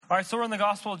All right, so we're in the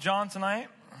Gospel of John tonight,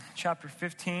 chapter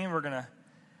 15. We're going to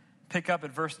pick up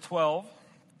at verse 12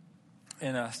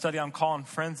 in a study I'm calling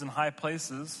Friends in High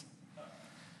Places.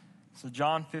 So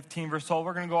John 15, verse 12.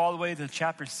 We're going to go all the way to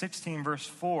chapter 16, verse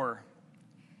 4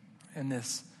 in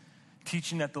this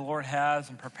teaching that the Lord has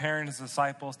and preparing his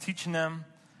disciples, teaching them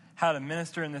how to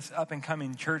minister in this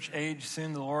up-and-coming church age.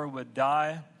 Soon the Lord would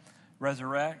die,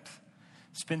 resurrect,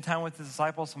 spend time with his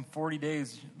disciples, some 40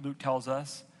 days, Luke tells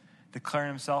us, declaring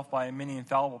himself by many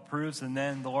infallible proofs, and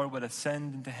then the Lord would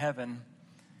ascend into heaven,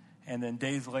 and then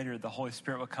days later the Holy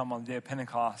Spirit would come on the day of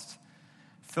Pentecost,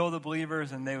 fill the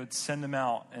believers, and they would send them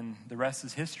out, and the rest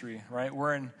is history, right?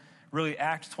 We're in really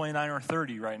Acts 29 or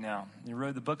 30 right now.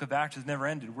 Really, the book of Acts has never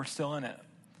ended. We're still in it.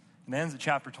 And it ends at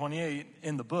chapter 28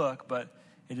 in the book, but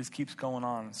it just keeps going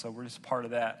on, so we're just part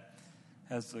of that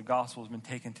as the gospel has been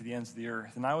taken to the ends of the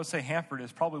earth. And I would say Hanford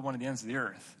is probably one of the ends of the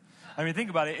earth. I mean, think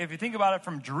about it. If you think about it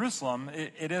from Jerusalem,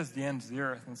 it is the ends of the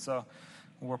earth. And so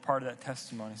we're part of that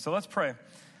testimony. So let's pray.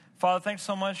 Father, thanks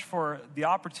so much for the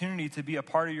opportunity to be a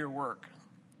part of your work.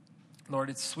 Lord,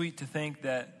 it's sweet to think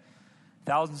that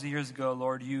thousands of years ago,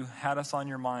 Lord, you had us on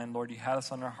your mind. Lord, you had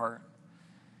us on your heart.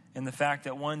 And the fact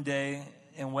that one day,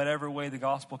 in whatever way the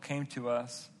gospel came to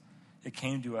us, it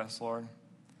came to us, Lord.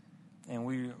 And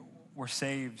we were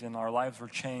saved and our lives were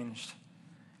changed.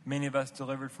 Many of us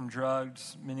delivered from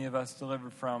drugs. Many of us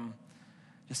delivered from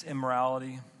just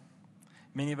immorality.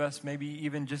 Many of us maybe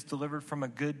even just delivered from a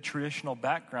good traditional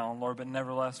background, Lord, but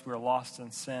nevertheless we were lost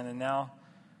in sin. And now,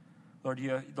 Lord,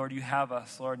 you have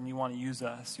us, Lord, and you want to use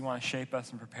us. You want to shape us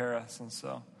and prepare us. And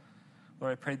so,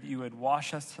 Lord, I pray that you would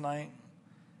wash us tonight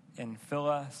and fill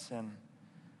us. And,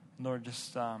 Lord,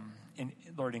 just,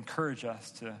 Lord, encourage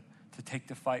us to take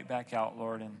the fight back out,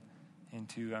 Lord, and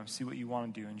to see what you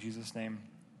want to do. In Jesus' name,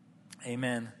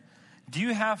 amen. Do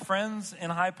you have friends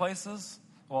in high places?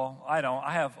 Well, I don't.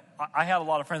 I had a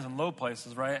lot of friends in low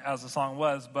places, right, as the song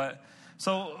was. But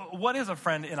so what is a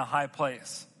friend in a high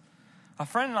place? A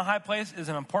friend in a high place is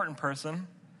an important person.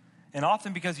 And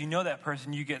often because you know that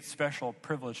person, you get special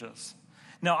privileges.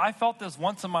 Now, I felt this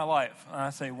once in my life. And I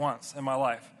say once in my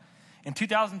life. In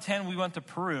 2010, we went to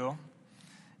Peru.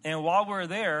 And while we were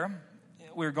there,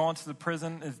 we were going to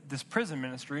this prison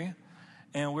ministry.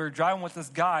 And we were driving with this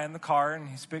guy in the car, and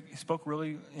he spoke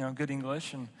really, good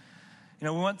English. And, we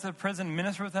went to the prison,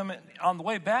 ministered with him. On the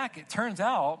way back, it turns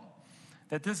out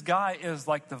that this guy is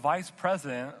like the vice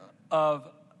president of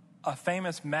a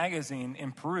famous magazine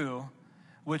in Peru,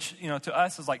 which, to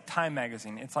us is like Time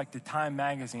magazine. It's like the Time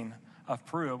magazine of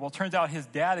Peru. Well, it turns out his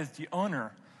dad is the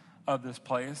owner of this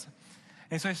place.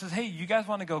 And so he says, hey, you guys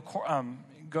want to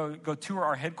go tour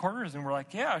our headquarters? And we're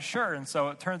like, yeah, sure. And so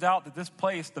it turns out that this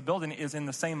place, the building, is in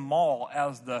the same mall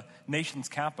as the nation's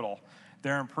capital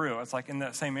there in Peru. It's like in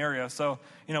that same area. So,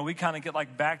 we kind of get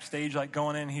like backstage, like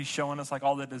going in, he's showing us like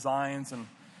all the designs and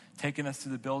taking us to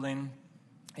the building.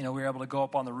 We were able to go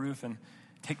up on the roof and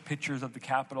take pictures of the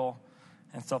Capitol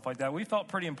and stuff like that. We felt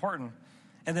pretty important.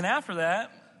 And then after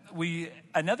that,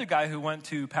 another guy who went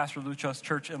to Pastor Lucho's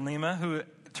church in Lima, who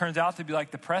turns out to be like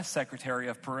the press secretary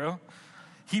of Peru,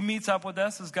 he meets up with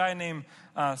us, this guy named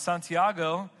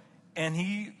Santiago, and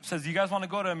he says, you guys want to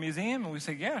go to a museum? And we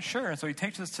say, yeah, sure. And so he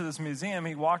takes us to this museum.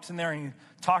 He walks in there and he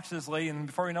talks to this lady, and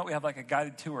before we know it, we have like a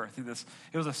guided tour through this.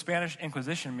 It was a Spanish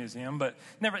Inquisition museum, but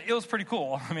it was pretty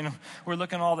cool. I mean, we're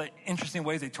looking at all the interesting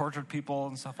ways they tortured people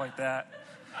and stuff like that.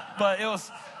 But it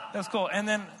was cool. And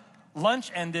then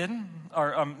lunch ended,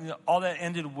 or all that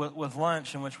ended with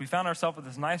lunch, in which we found ourselves at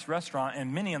this nice restaurant,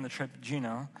 and Minnie on the trip,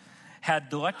 Gino, had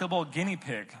delectable guinea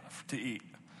pig to eat.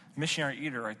 Missionary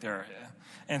eater right there.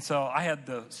 And so I had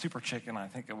the super chicken, I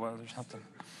think it was, or something.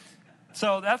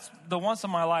 So that's the once in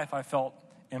my life I felt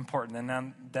important, and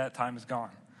then that time is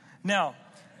gone. Now,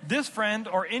 this friend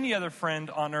or any other friend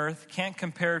on earth can't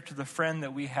compare to the friend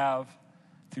that we have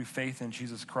through faith in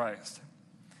Jesus Christ.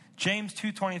 James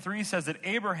 2:23 says that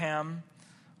Abraham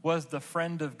was the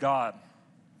friend of God.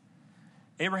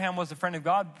 Abraham was the friend of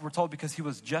God, we're told, because he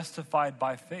was justified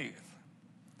by faith.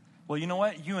 Well, you know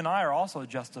what? You and I are also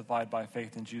justified by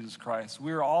faith in Jesus Christ.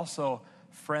 We are also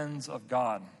friends of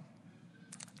God.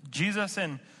 Jesus,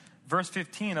 in verse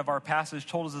 15 of our passage,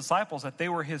 told his disciples that they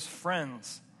were his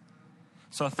friends.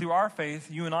 So through our faith,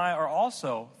 you and I are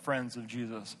also friends of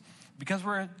Jesus. Because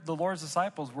we're the Lord's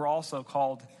disciples, we're also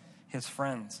called his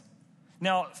friends.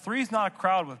 Now, 3 is not a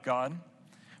crowd with God.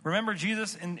 Remember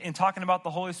Jesus in talking about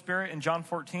the Holy Spirit in John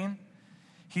 14?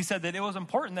 He said that it was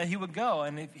important that he would go,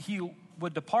 and if he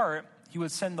would depart, he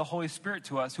would send the Holy Spirit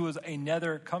to us, who is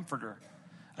another comforter.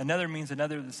 Another means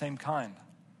another of the same kind.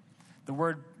 The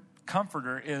word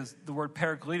comforter is the word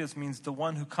parakletos, means the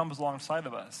one who comes alongside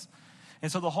of us.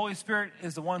 And so the Holy Spirit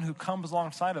is the one who comes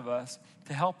alongside of us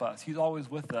to help us. He's always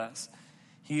with us.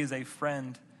 He is a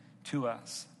friend to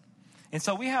us. And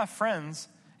so we have friends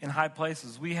in high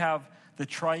places. We have the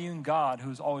triune God who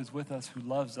is always with us, who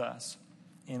loves us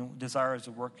and desires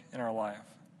to work in our life.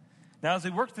 Now, as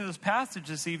we work through this passage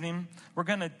this evening, we're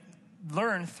going to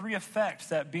learn 3 effects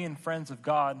that being friends of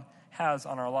God has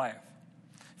on our life.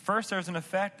 First, there's an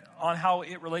effect on how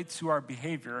it relates to our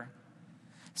behavior.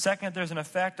 Second, there's an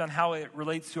effect on how it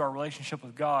relates to our relationship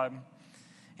with God.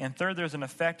 And third, there's an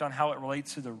effect on how it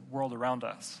relates to the world around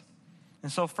us.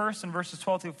 And so first, in verses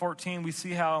 12 through 14, we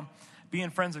see how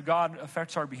being friends of God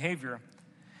affects our behavior.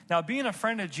 Now, being a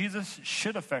friend of Jesus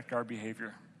should affect our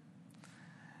behavior.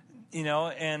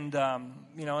 And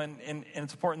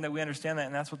it's important that we understand that,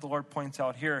 and that's what the Lord points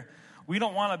out here. We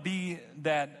don't want to be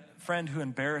that friend who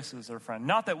embarrasses their friend.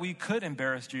 Not that we could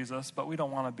embarrass Jesus, but we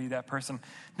don't want to be that person.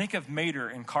 Think of Mater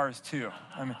in Cars 2.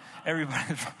 I mean,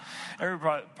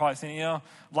 everybody probably seen,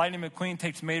 Lightning McQueen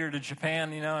takes Mater to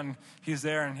Japan, and he's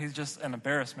there, and he's just an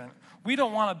embarrassment. We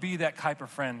don't want to be that type of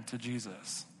friend to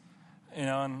Jesus.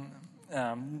 The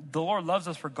Lord loves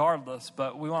us regardless,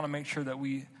 but we want to make sure that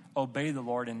we obey the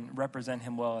Lord and represent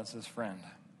him well as his friend.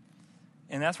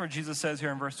 And that's where Jesus says here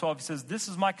in verse 12, he says, "This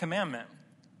is my commandment,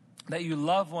 that you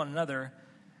love one another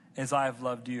as I have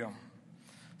loved you."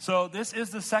 So this is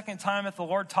the second time that the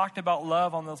Lord talked about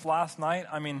love on this last night.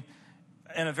 I mean,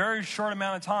 in a very short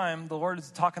amount of time, the Lord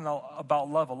is talking about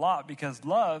love a lot, because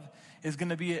love is going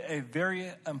to be a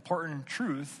very important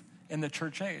truth in the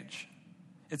church age.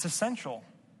 It's essential.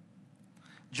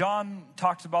 John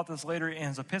talks about this later in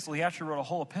his epistle. He actually wrote a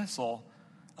whole epistle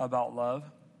about love.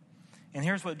 And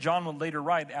here's what John would later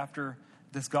write after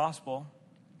this gospel.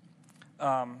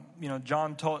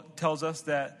 John tells us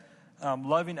that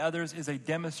loving others is a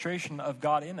demonstration of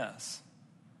God in us.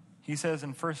 He says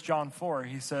in 1 John 4,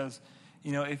 he says,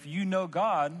 if you know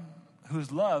God,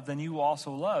 who's love, then you will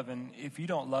also love. And if you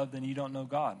don't love, then you don't know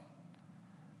God.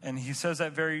 And he says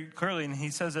that very clearly, and he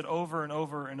says it over and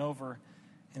over and over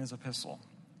in his epistle.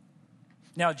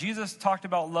 Now, Jesus talked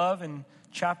about love in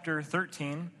chapter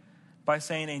 13 by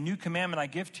saying, "A new commandment I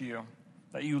give to you,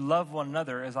 that you love one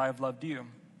another as I have loved you,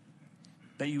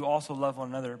 that you also love one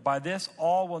another. By this,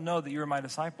 all will know that you are my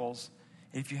disciples,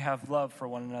 if you have love for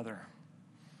one another."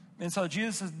 And so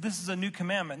Jesus says, this is a new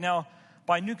commandment. Now,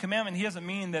 by new commandment, he doesn't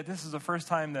mean that this is the first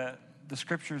time that the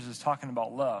scriptures is talking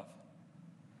about love.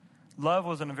 Love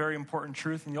was a very important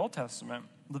truth in the Old Testament.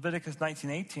 Leviticus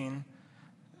 19:18,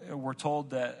 we're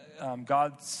told that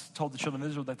God told the children of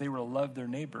Israel that they were to love their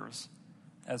neighbors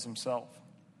as himself.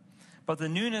 But the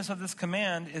newness of this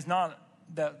command is not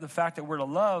that the fact that we're to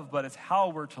love, but it's how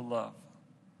we're to love.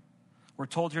 We're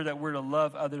told here that we're to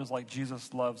love others like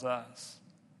Jesus loves us.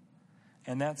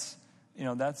 And that's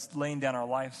laying down our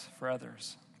lives for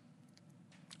others.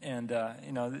 And,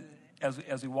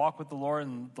 as we walk with the Lord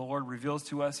and the Lord reveals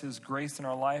to us his grace in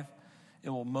our life,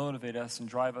 it will motivate us and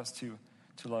drive us to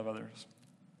love others.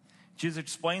 Jesus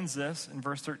explains this in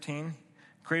verse 13.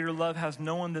 "Greater love has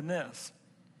no one than this,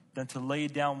 than to lay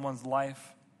down one's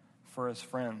life for his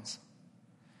friends."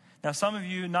 Now, some of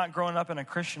you, not growing up in a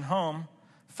Christian home,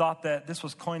 thought that this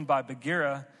was coined by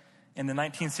Bagheera in the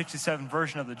 1967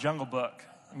 version of the Jungle Book.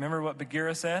 Remember what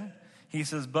Bagheera said? He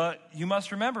says, "But you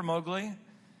must remember, Mowgli,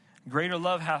 greater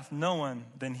love hath no one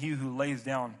than he who lays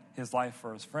down his life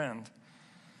for his friend."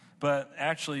 But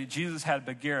actually, Jesus had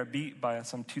Bagheera beat by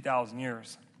some 2,000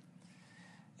 years.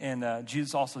 And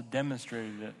Jesus also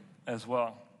demonstrated it as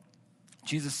well.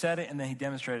 Jesus said it, and then he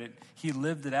demonstrated it. He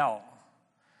lived it out.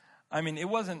 I mean, it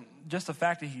wasn't just the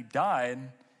fact that he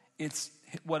died. It's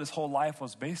what his whole life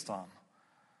was based on.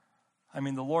 I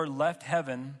mean, the Lord left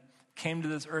heaven, came to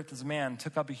this earth as a man,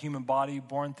 took up a human body,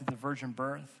 born through the virgin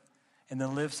birth, and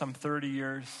then lived some 30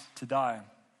 years to die.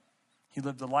 He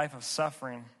lived a life of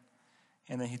suffering,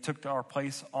 and then he took our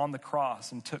place on the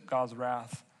cross and took God's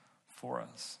wrath for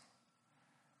us.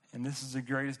 And this is the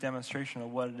greatest demonstration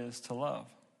of what it is to love.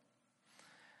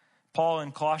 Paul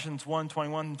in Colossians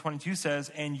 1:21 and 22 says,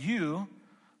 "And you,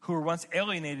 who were once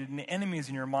alienated and enemies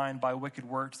in your mind by wicked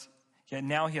works, yet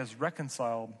now he has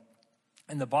reconciled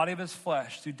in the body of his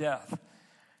flesh through death,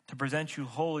 to present you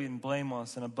holy and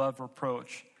blameless and above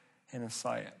reproach in his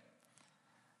sight."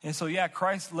 And so,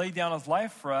 Christ laid down his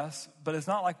life for us, but it's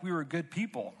not like we were good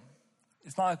people.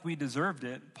 It's not like we deserved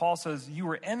it. Paul says you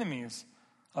were enemies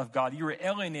of God. You were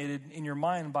alienated in your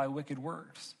mind by wicked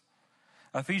works.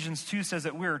 Ephesians 2 says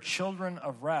that we are children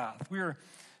of wrath. We are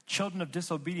children of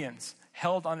disobedience,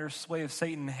 held under sway of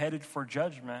Satan, headed for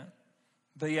judgment.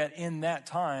 But yet in that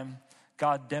time,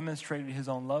 God demonstrated his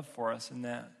own love for us in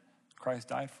that Christ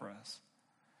died for us.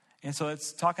 And so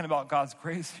it's talking about God's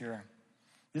grace here.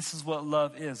 This is what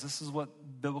love is. This is what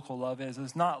biblical love is.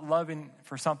 It's not loving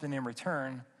for something in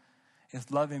return. It's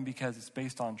loving because it's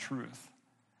based on truth.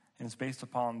 And it's based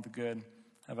upon the good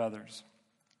of others.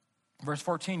 Verse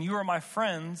 14, you are my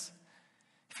friends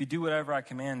if you do whatever I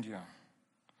command you.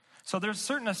 So there's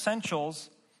certain essentials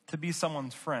to be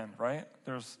someone's friend, right?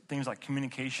 There's things like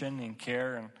communication and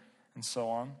care and so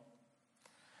on.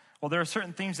 Well, there are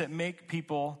certain things that make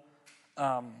people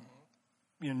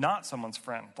not someone's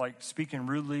friend, like speaking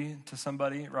rudely to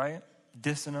somebody, right?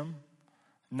 Dissing them,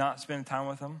 not spending time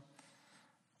with them.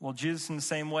 Well, Jesus in the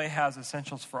same way has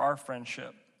essentials for our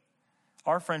friendship.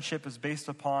 Our friendship is based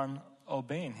upon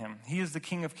obeying him. He is the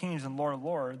King of Kings and Lord of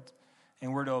Lords,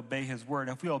 and we're to obey his word.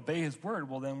 And if we obey his word,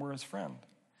 well, then we're his friend.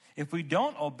 If we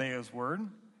don't obey his word,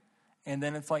 and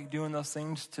then it's like doing those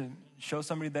things to show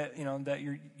somebody that, that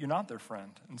you're not their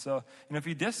friend. And so, if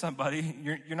you diss somebody,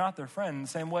 you're not their friend. In the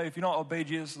same way, if you don't obey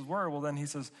Jesus' word, well, then he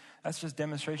says, that's just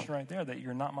demonstration right there that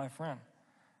you're not my friend.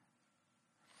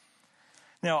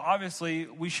 Now, obviously,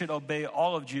 we should obey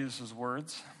all of Jesus'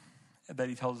 words that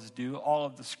he tells us to do, all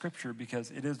of the scripture,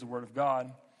 because it is the word of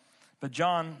God. But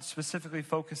John specifically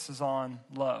focuses on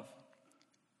love.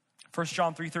 1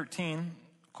 John 3:13,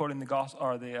 quoting the gospel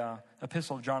or the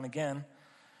epistle of John again,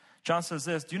 John says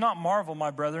this, do not marvel,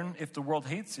 my brethren, if the world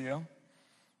hates you.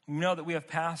 We know that we have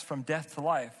passed from death to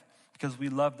life because we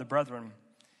love the brethren.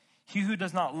 He who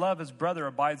does not love his brother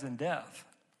abides in death.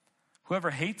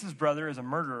 Whoever hates his brother is a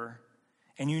murderer,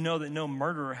 and you know that no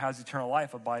murderer has eternal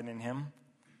life abiding in him.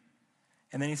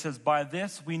 And then he says, by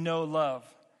this we know love,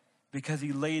 because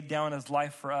he laid down his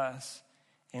life for us,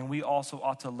 and we also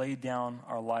ought to lay down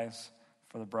our lives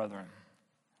for the brethren.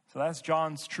 So that's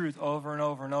John's truth over and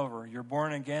over and over. You're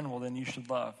born again, well, then you should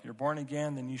love. You're born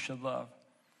again, then you should love.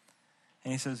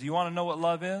 And he says, you want to know what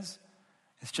love is?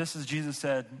 It's just as Jesus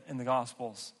said in the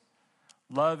Gospels.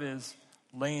 Love is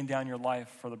laying down your life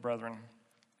for the brethren.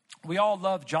 We all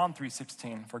love John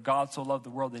 3:16, for God so loved the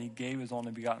world that he gave his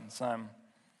only begotten son.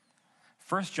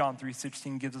 1 John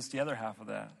 3:16 gives us the other half of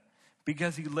that.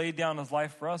 Because he laid down his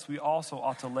life for us, we also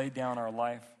ought to lay down our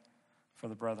life for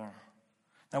the brethren.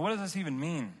 Now, what does this even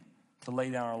mean, to lay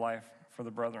down our life for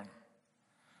the brethren?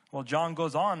 Well, John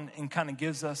goes on and kind of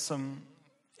gives us some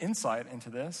insight into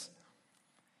this.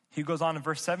 He goes on in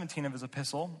verse 17 of his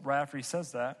epistle, right after he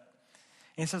says that.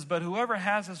 And he says, but whoever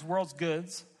has this world's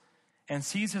goods and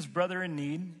sees his brother in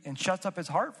need and shuts up his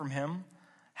heart from him,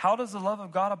 how does the love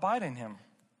of God abide in him?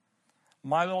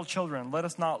 My little children, let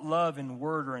us not love in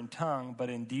word or in tongue, but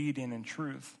in deed and in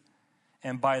truth.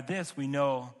 And by this we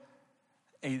know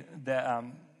that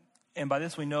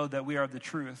we are of the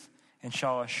truth and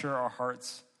shall assure our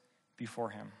hearts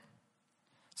before him.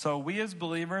 So we as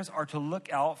believers are to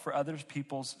look out for other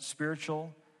people's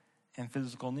spiritual and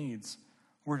physical needs.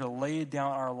 We're to lay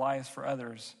down our lives for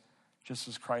others, just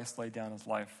as Christ laid down his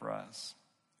life for us.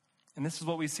 And this is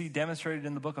what we see demonstrated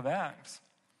in the book of Acts.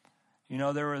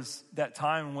 There was that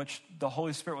time in which the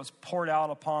Holy Spirit was poured out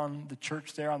upon the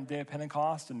church there on the day of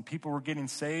Pentecost, and people were getting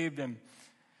saved, and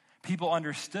people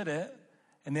understood it,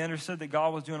 and they understood that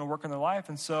God was doing a work in their life.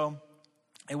 And so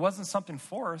it wasn't something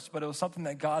forced, but it was something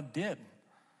that God did.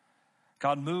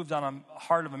 God moved on the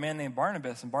heart of a man named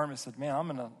Barnabas, and Barnabas said, man,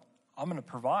 I'm gonna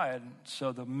provide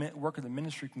so the work of the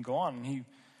ministry can go on. And he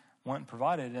went and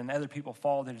provided, and other people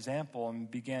followed his example and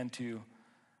began to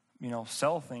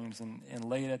sell things and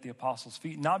lay it at the apostles'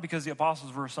 feet. Not because the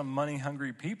apostles were some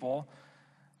money-hungry people,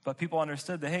 but people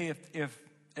understood that, hey,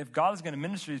 if God is going to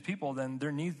minister to these people, then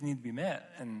their needs need to be met,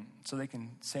 and so they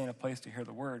can stay in a place to hear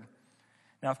the word.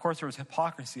 Now, of course, there was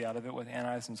hypocrisy out of it with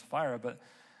Ananias and Sapphira, but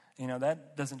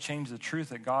that doesn't change the truth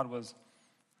that God was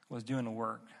doing the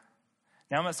work.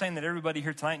 Now, I'm not saying that everybody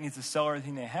here tonight needs to sell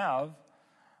everything they have,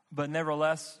 but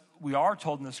nevertheless, we are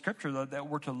told in the scripture that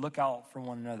we're to look out for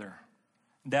one another.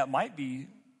 That might be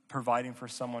providing for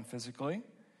someone physically.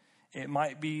 It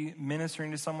might be ministering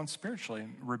to someone spiritually,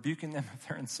 rebuking them if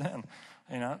they're in sin.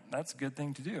 That's a good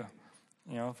thing to do.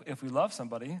 If we love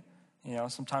somebody,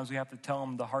 sometimes we have to tell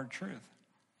them the hard truth,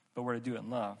 but we're to do it in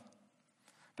love.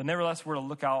 But nevertheless, we're to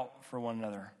look out for one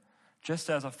another. Just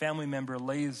as a family member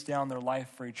lays down their life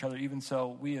for each other, even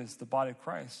so we as the body of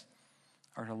Christ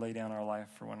are to lay down our life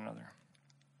for one another.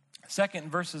 Second, in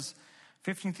verses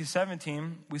 15 through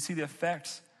 17, we see the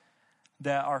effects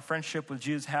that our friendship with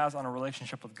Jesus has on a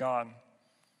relationship with God.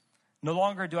 No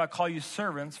longer do I call you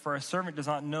servants, for a servant does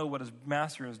not know what his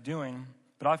master is doing,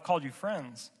 but I've called you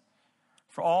friends.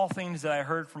 For all things that I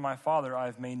heard from my Father, I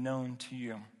have made known to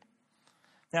you.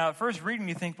 Now, at first reading,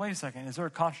 you think, wait a second, is there a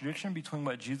contradiction between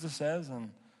what Jesus says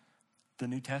and the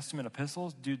New Testament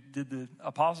epistles? Did the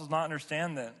apostles not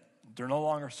understand that They're no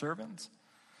longer servants?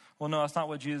 Well, no, that's not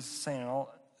what Jesus is saying at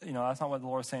all. That's not what the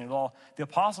Lord is saying at all. The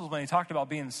apostles, when he talked about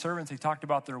being servants, he talked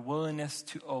about their willingness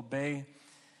to obey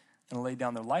and lay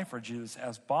down their life for Jesus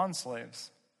as bond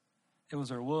slaves. It was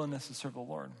their willingness to serve the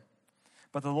Lord.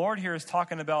 But the Lord here is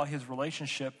talking about his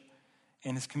relationship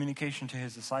and his communication to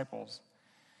his disciples.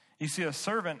 You see, a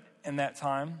servant in that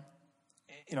time,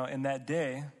 in that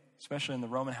day, especially in the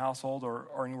Roman household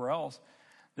or anywhere else,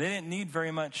 they didn't need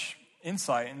very much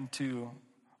insight into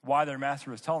why their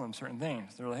master was telling them certain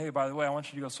things. They're like, hey, by the way, I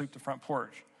want you to go sweep the front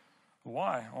porch.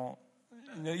 Why? Well,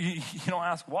 you don't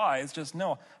ask why. It's just,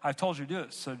 no, I've told you to do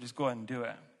it, so just go ahead and do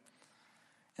it.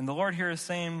 And the Lord here is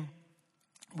saying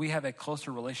we have a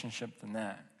closer relationship than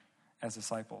that as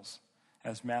disciples,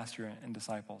 as master and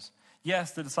disciples.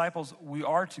 Yes, the disciples, we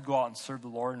are to go out and serve the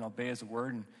Lord and obey his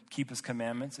word and keep his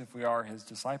commandments if we are his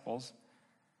disciples.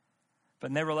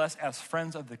 But nevertheless, as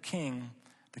friends of the king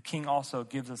also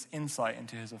gives us insight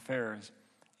into his affairs,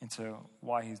 into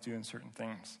why he's doing certain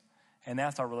things. And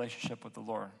that's our relationship with the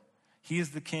Lord. He is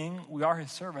the king, we are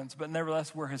his servants, but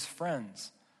nevertheless, we're his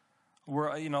friends.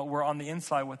 We're on the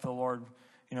inside with the Lord.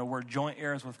 We're joint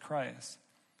heirs with Christ.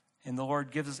 And the Lord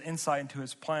gives us insight into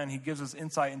his plan. He gives us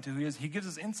insight into who he is. He gives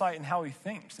us insight in how he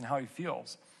thinks and how he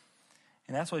feels.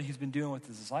 And that's what he's been doing with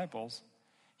his disciples.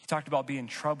 He talked about being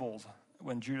troubled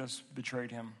when Judas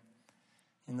betrayed him.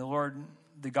 And the Lord,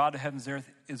 the God of heavens and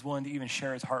earth, is willing to even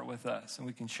share his heart with us. And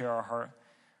we can share our heart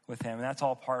with him. And that's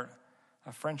all part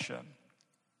of friendship.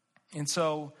 And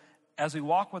so, as we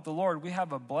walk with the Lord, we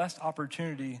have a blessed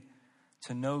opportunity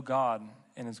to know God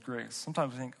and his grace.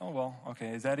 Sometimes we think, oh, well, okay,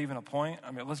 is that even a point?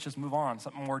 Let's just move on,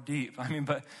 something more deep.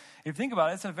 But if you think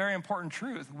about it, it's a very important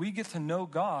truth. We get to know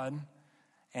God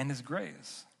and his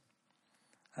grace.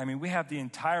 We have the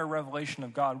entire revelation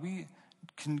of God. We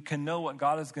can know what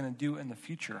God is going to do in the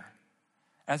future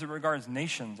as it regards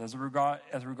nations, as it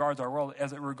regards our world,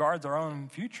 as it regards our own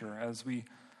future, as we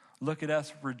look at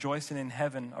us rejoicing in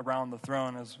heaven around the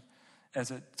throne,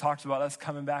 as it talks about us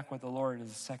coming back with the Lord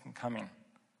as a second coming.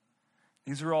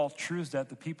 These are all truths that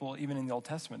the people, even in the Old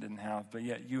Testament, didn't have, but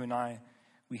yet you and I,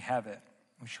 we have it.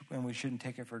 And we shouldn't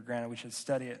take it for granted. We should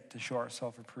study it to show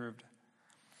ourselves approved.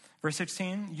 Verse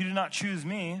 16, you did not choose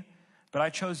me, but I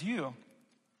chose you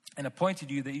and appointed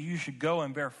you that you should go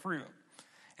and bear fruit,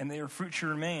 and that your fruit should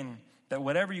remain, that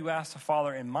whatever you ask the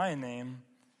Father in my name,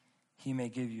 he may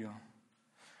give you.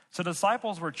 So the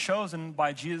disciples were chosen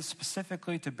by Jesus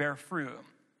specifically to bear fruit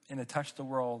and to touch the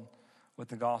world with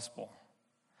the gospel.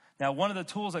 Now, one of the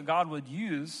tools that God would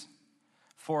use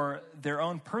for their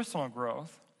own personal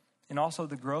growth and also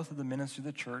the growth of the ministry of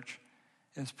the church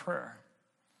is prayer.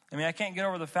 I can't get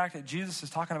over the fact that Jesus is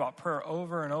talking about prayer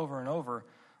over and over and over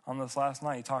on this last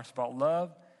night. He talks about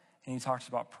love and he talks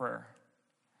about prayer.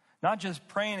 Not just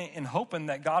praying and hoping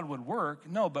that God would work,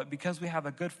 no, but because we have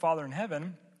a good Father in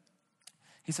heaven,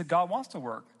 he said God wants to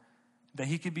work, that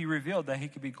he could be revealed, that he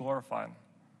could be glorified.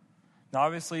 Now,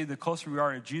 obviously, the closer we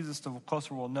are to Jesus, the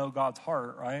closer we'll know God's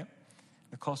heart, right?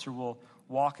 The closer we'll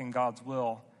walk in God's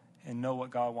will and know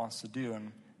what God wants to do,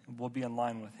 and we'll be in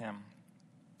line with him.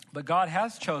 But God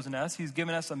has chosen us. He's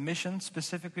given us a mission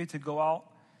specifically to go out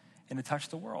and to touch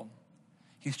the world.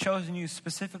 He's chosen you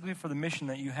specifically for the mission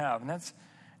that you have, and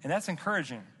that's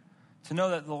encouraging to know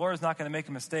that the Lord is not going to make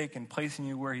a mistake in placing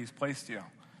you where he's placed you.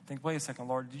 Think, wait a second,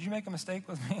 Lord, did you make a mistake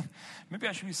with me? Maybe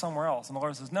I should be somewhere else. And the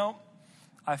Lord says, no,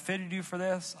 I've fitted you for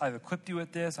this. I've equipped you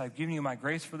with this. I've given you my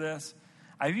grace for this.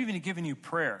 I've even given you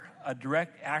prayer, a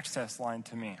direct access line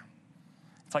to me.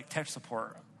 It's like tech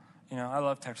support. I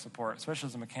love tech support, especially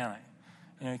as a mechanic.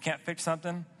 You can't fix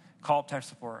something, call up tech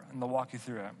support, and they'll walk you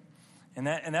through it. And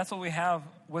that's what we have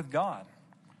with God.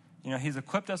 He's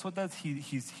equipped us with this.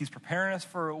 He's preparing us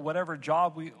for whatever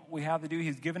job we have to do.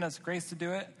 He's given us grace to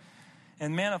do it.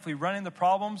 And man, if we run into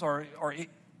problems or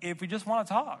if we just want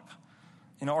to talk,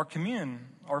 or commune,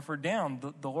 or if we're down,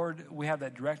 the Lord, we have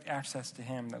that direct access to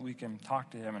him that we can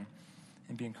talk to him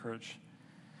and be encouraged.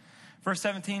 Verse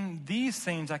 17, these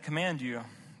things I command you,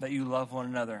 that you love one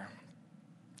another.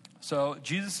 So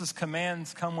Jesus'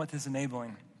 commands come with his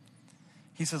enabling.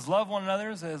 He says, love one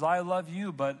another as I love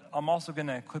you, but I'm also going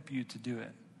to equip you to do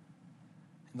it.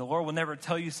 And the Lord will never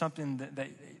tell you something that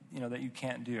you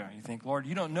can't do. You think, Lord,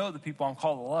 you don't know the people I'm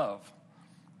called to love.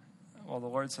 Well, the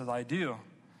Lord says, I do.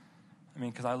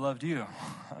 Because I loved you.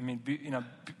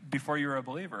 Before you were a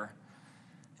believer.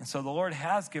 And so the Lord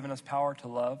has given us power to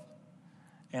love,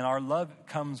 and our love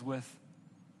comes with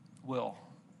will.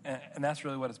 And that's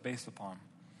really what it's based upon.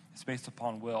 It's based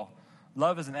upon will.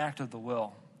 Love is an act of the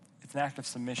will. It's an act of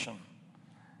submission.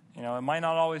 It might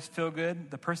not always feel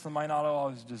good. The person might not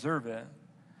always deserve it.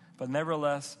 But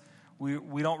nevertheless,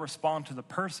 we don't respond to the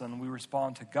person, we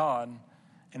respond to God.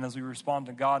 And as we respond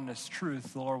to God and His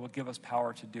truth, the Lord will give us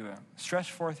power to do it.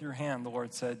 Stretch forth your hand, the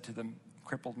Lord said to the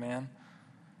crippled man.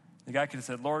 The guy could have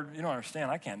said, Lord, you don't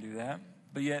understand, I can't do that.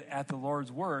 But yet at the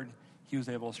Lord's word, he was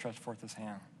able to stretch forth his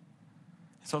hand.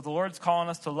 So if the Lord's calling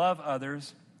us to love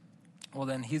others, well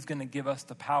then He's going to give us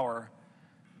the power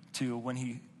to, when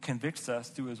He convicts us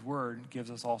through His word, gives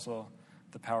us also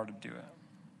the power to do it.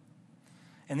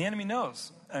 And the enemy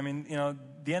knows. The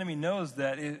enemy knows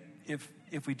that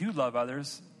if we do love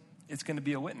others, it's going to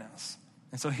be a witness.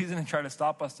 And so he's going to try to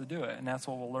stop us to do it. And that's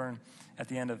what we'll learn at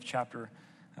the end of chapter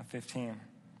 15.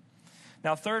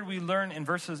 Now, third, we learn in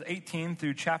verses 18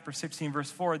 through chapter 16,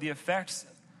 verse 4, the effects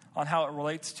on how it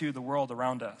relates to the world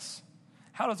around us.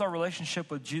 How does our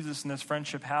relationship with Jesus and His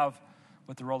friendship have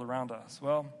with the world around us?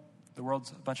 Well, the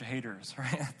world's a bunch of haters,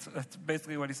 right? That's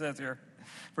basically what he says here.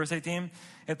 Verse 18,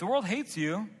 if the world hates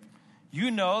you,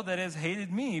 you know that it has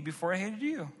hated me before I hated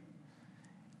you.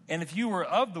 And if you were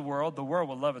of the world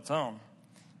will love its own.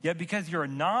 Yet because you are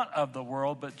not of the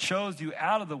world, but chose you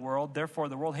out of the world, therefore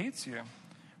the world hates you.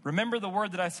 Remember the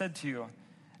word that I said to you,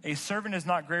 a servant is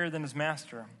not greater than his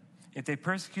master. If they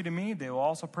persecuted me, they will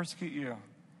also persecute you.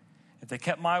 If they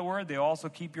kept my word, they will also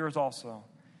keep yours also.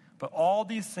 But all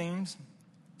these things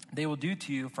they will do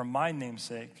to you for my name's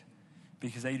sake,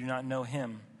 because they do not know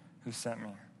Him who sent me.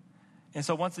 And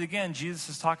so once again, Jesus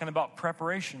is talking about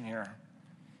preparation here.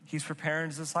 He's preparing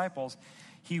His disciples.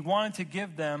 He wanted to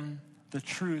give them the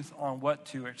truth on what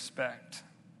to expect.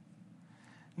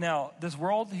 Now, this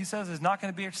world, he says, is not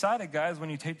going to be excited, guys, when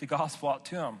you take the gospel out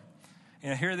to them.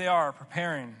 Here they are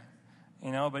preparing,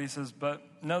 but he says, but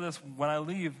know this, when I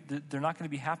leave, they're not going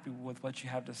to be happy with what you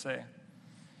have to say.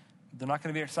 They're not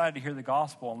going to be excited to hear the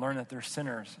gospel and learn that they're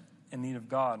sinners in need of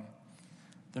God.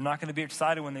 They're not going to be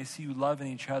excited when they see you loving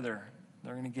each other.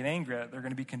 They're going to get angry at it. They're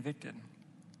going to be convicted.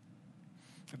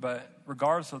 But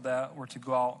regardless of that, we're to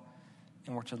go out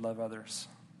and we're to love others.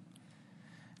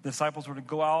 The disciples were to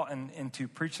go out and to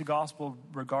preach the gospel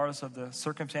regardless of the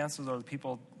circumstances or the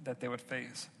people that they would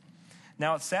face.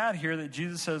 Now, it's sad here that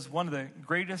Jesus says one of the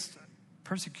greatest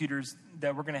persecutors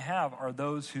that we're going to have are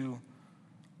those who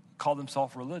call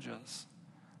themselves religious.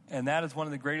 And that is one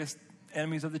of the greatest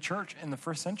enemies of the church in the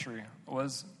first century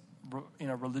was,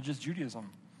 religious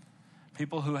Judaism.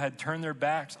 People who had turned their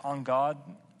backs on God,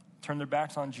 turned their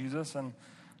backs on Jesus, and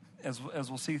as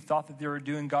we'll see, thought that they were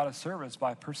doing God a service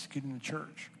by persecuting the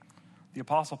church. The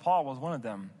Apostle Paul was one of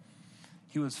them.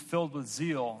 He was filled with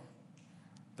zeal,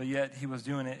 but yet he was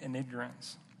doing it in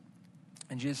ignorance.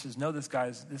 And Jesus says, know this,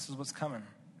 guys, this is what's coming.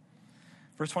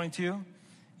 Verse 22,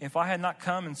 if I had not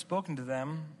come and spoken to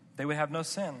them, they would have no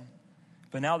sin.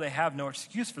 But now they have no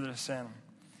excuse for their sin.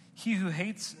 He who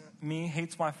hates me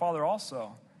hates my Father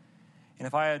also. And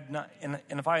if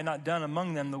I had not done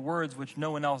among them the words which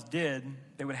no one else did,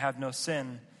 they would have no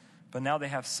sin. But now they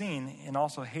have seen and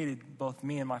also hated both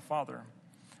me and my Father.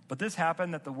 But this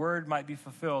happened that the word might be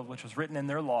fulfilled, which was written in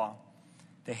their law.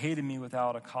 They hated me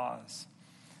without a cause.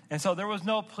 And so there was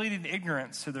no pleading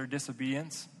ignorance to their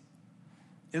disobedience.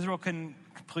 Israel couldn't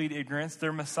plead ignorance.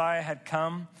 Their Messiah had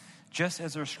come just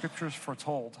as their scriptures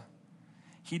foretold.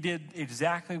 He did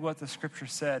exactly what the scripture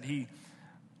said. He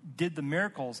did the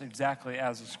miracles exactly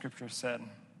as the scripture said.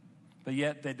 But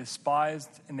yet they despised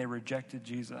and they rejected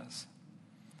Jesus.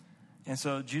 And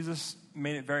so Jesus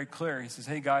made it very clear. He says,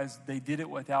 hey guys, they did it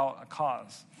without a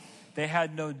cause. They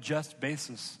had no just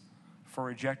basis for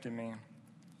rejecting me.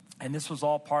 And this was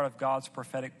all part of God's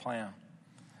prophetic plan.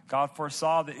 God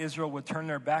foresaw that Israel would turn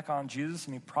their back on Jesus,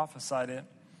 and He prophesied it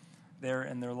there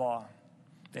in their law.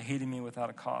 They hated me without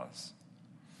a cause.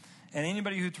 And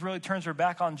anybody who really turns their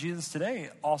back on Jesus today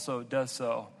also does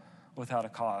so without a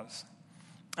cause.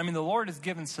 The Lord has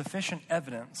given sufficient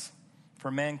evidence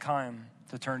for mankind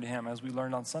to turn to Him, as we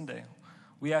learned on Sunday.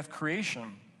 We have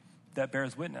creation that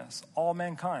bears witness, all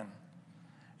mankind.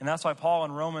 And that's why Paul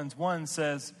in Romans 1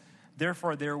 says,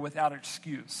 therefore they're without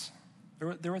excuse.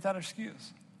 They're without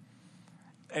excuse.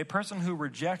 A person who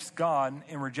rejects God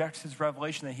and rejects His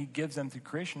revelation that He gives them through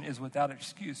creation is without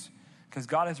excuse, because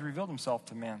God has revealed Himself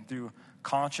to man through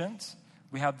conscience.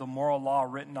 We have the moral law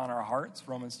written on our hearts,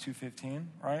 Romans 2:15,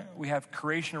 right? We have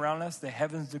creation around us. The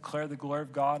heavens declare the glory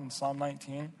of God in Psalm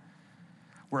 19.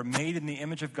 We're made in the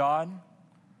image of God,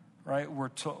 right? We're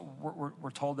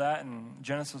told that in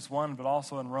Genesis 1, but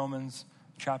also in Romans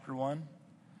chapter 1.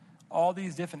 All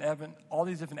these different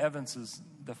evidences,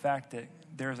 the fact that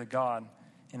there's a God.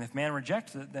 And if man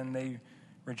rejects it, then they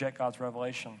reject God's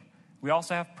revelation. We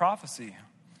also have prophecy.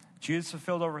 Jesus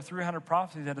fulfilled over 300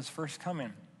 prophecies at His first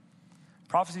coming.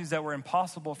 Prophecies that were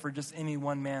impossible for just any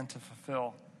one man to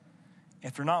fulfill.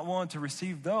 If they're not willing to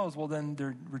receive those, well, then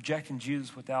they're rejecting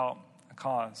Jesus without a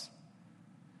cause.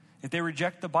 If they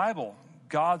reject the Bible,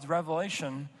 God's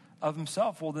revelation of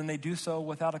himself, well, then they do so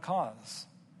without a cause.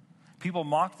 People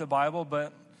mock the Bible,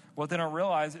 but what they don't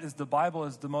realize is the Bible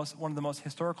is one of the most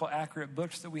historical accurate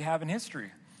books that we have in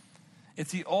history.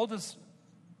 It's the oldest,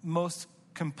 most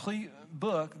complete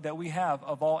book that we have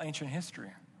of all ancient history.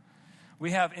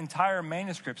 We have entire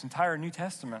manuscripts, entire New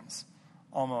Testaments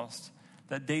almost,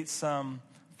 that date some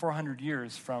 400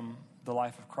 years from the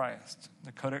life of Christ.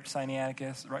 The Codex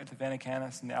Sinaiticus, right to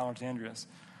Vaticanus, and the Alexandrius,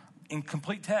 in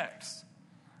complete text.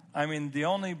 I mean, the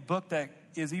only book that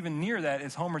is even near that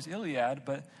is Homer's Iliad,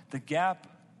 but the gap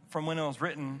from when it was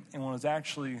written and when it was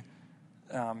actually,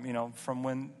 from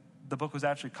when the book was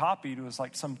actually copied, it was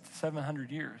like some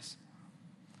 700 years.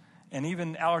 And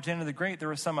even Alexander the Great, there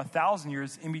was some 1,000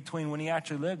 years in between when he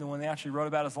actually lived and when they actually wrote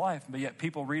about his life. But yet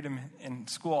people read him in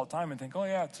school all the time and think, oh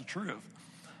yeah, it's the truth.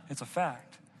 It's a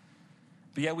fact.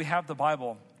 But yet we have the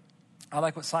Bible. I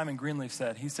like what Simon Greenleaf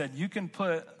said. He said, you can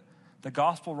put the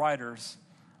gospel writers,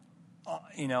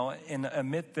 and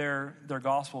admit their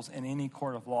gospels in any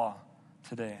court of law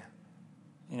today.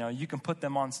 You can put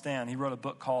them on stand. He wrote a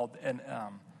book called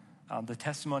The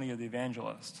Testimony of the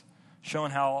Evangelist,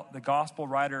 showing how the gospel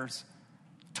writers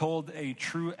told a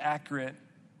true, accurate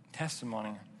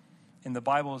testimony, and the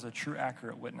Bible is a true,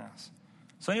 accurate witness.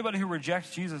 So anybody who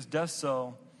rejects Jesus does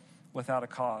so without a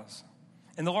cause.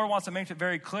 And the Lord wants to make it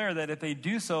very clear that if they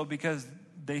do so because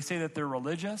they say that they're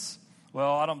religious,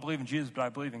 well, I don't believe in Jesus, but I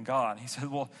believe in God. He said,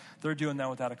 well, they're doing that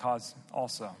without a cause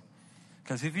also.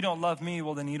 Because if you don't love me,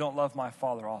 well, then you don't love my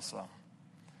Father also.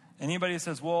 Anybody that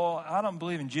says, well, I don't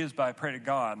believe in Jesus, but I pray to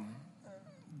God,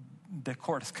 the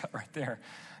cord is cut right there.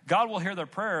 God will hear their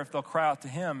prayer if they'll cry out to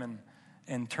him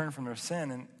and turn from their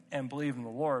sin and believe in the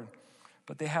Lord.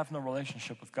 But they have no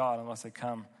relationship with God unless they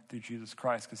come through Jesus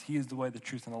Christ, because he is the way, the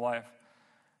truth, and the life.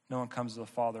 No one comes to the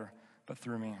Father but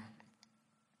through me.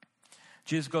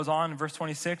 Jesus goes on in verse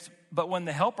 26, but when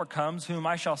the Helper comes, whom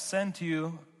I shall send to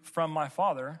you from my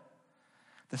Father,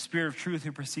 the Spirit of truth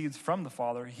who proceeds from the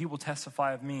Father, he will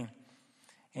testify of me.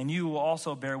 And you will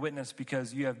also bear witness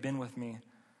because you have been with me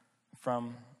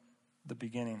from the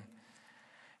beginning.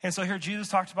 And so here Jesus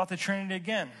talks about the Trinity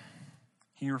again.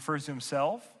 He refers to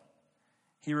himself,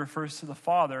 he refers to the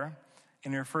Father,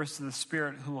 and he refers to the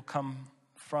Spirit who will come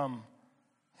from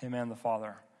him and the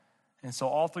Father. And so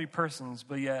all three persons,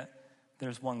 but yet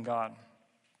there's one God.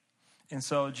 And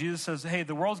so Jesus says, hey,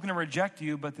 the world's going to reject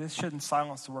you, but this shouldn't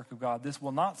silence the work of God. This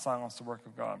will not silence the work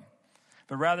of God.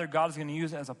 But rather, God is going to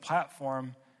use it as a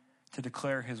platform to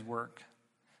declare his work.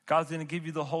 God's going to give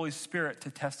you the Holy Spirit to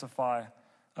testify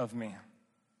of me.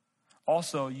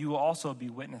 Also, you will also be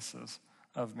witnesses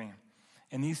of me.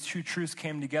 And these two truths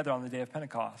came together on the day of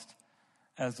Pentecost.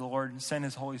 As the Lord sent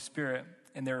his Holy Spirit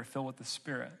and they were filled with the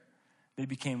Spirit, they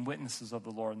became witnesses of the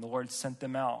Lord. And the Lord sent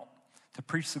them out to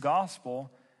preach the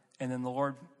gospel, and then the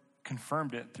Lord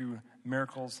confirmed it through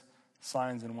miracles,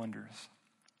 signs, and wonders.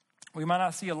 We might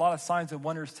not see a lot of signs and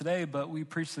wonders today, but we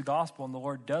preach the gospel, and the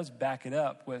Lord does back it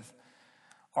up with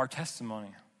our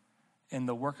testimony in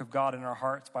the work of God in our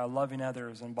hearts by loving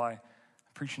others and by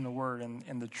preaching the word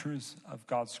and the truths of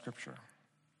God's scripture.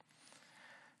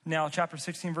 Now, chapter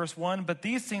 16, verse 1, but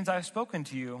these things I have spoken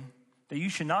to you, that you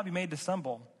should not be made to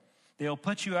stumble. They will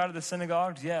put you out of the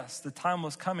synagogues. Yes, the time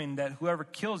was coming that whoever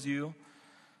kills you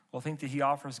will think that he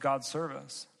offers God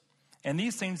service. And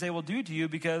these things they will do to you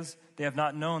because they have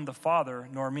not known the Father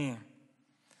nor me.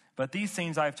 But these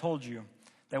things I have told you,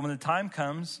 that when the time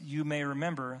comes, you may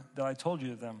remember that I told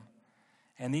you them.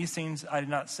 And these things I did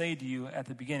not say to you at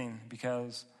the beginning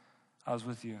because I was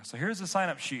with you. So here's the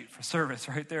sign-up sheet for service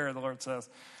right there, the Lord says.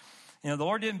 The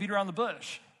Lord didn't beat around the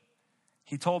bush.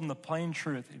 He told them the plain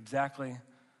truth exactly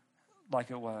like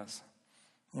it was.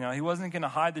 He wasn't going to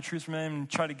hide the truth from them and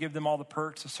try to give them all the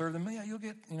perks to serve them. Yeah, you'll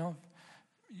get,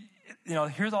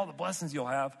 here's all the blessings you'll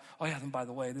have. Oh yeah, and by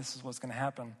the way, this is what's going to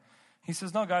happen. He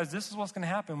says, no, guys, this is what's going to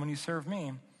happen when you serve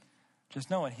me. Just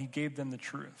know it. He gave them the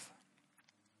truth.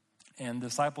 And the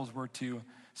disciples were to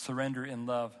surrender in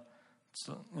love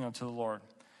to the Lord.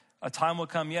 A time will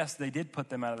come, yes, they did put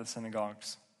them out of the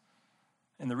synagogues.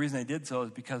 And the reason they did so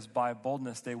is because by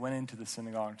boldness, they went into the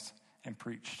synagogues and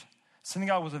preached.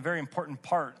 Synagogue was a very important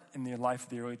part in the life of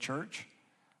the early church.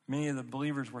 Many of the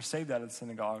believers were saved out of the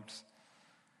synagogues.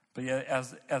 But yet,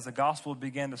 as the gospel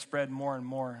began to spread more and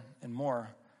more and more,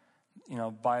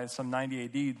 by some 90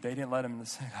 AD, they didn't let them in the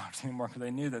synagogues anymore because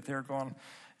they knew that they were going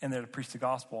in there to preach the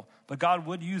gospel. But God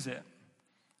would use it.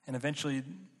 And eventually,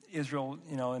 Israel,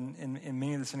 in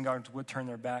many of the synagogues would turn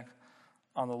their back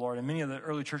on the Lord. And many of the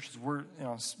early churches were,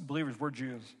 believers were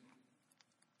Jews.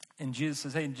 And Jesus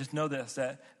says, hey, just know this,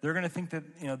 that they're going to think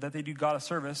that, that they do God a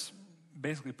service,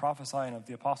 basically prophesying of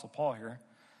the Apostle Paul here.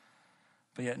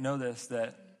 But yet know this,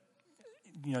 that,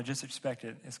 just expect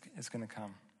it. It's going to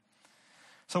come.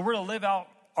 So we're to live out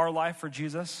our life for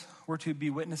Jesus. We're to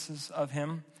be witnesses of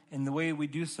him. And the way we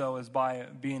do so is by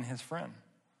being his friend,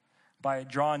 by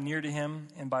drawing near to him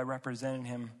and by representing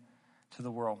him to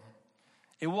the world.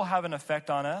 It will have an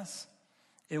effect on us.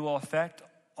 It will affect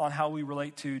on how we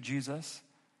relate to Jesus.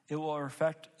 It will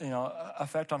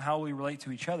affect on how we relate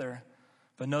to each other.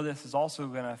 But know this is also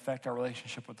going to affect our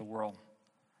relationship with the world.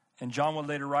 And John would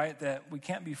later write that we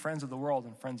can't be friends of the world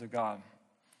and friends of God.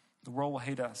 The world will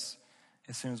hate us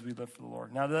as soon as we live for the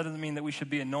Lord. Now, that doesn't mean that we should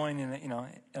be annoying and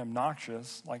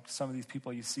obnoxious like some of these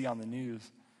people you see on the news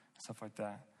and stuff like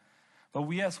that. But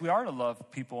we are to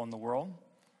love people in the world.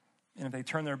 And if they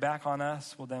turn their back on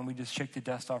us, well, then we just shake the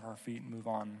dust off our feet and move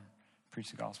on and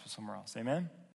preach the gospel somewhere else. Amen?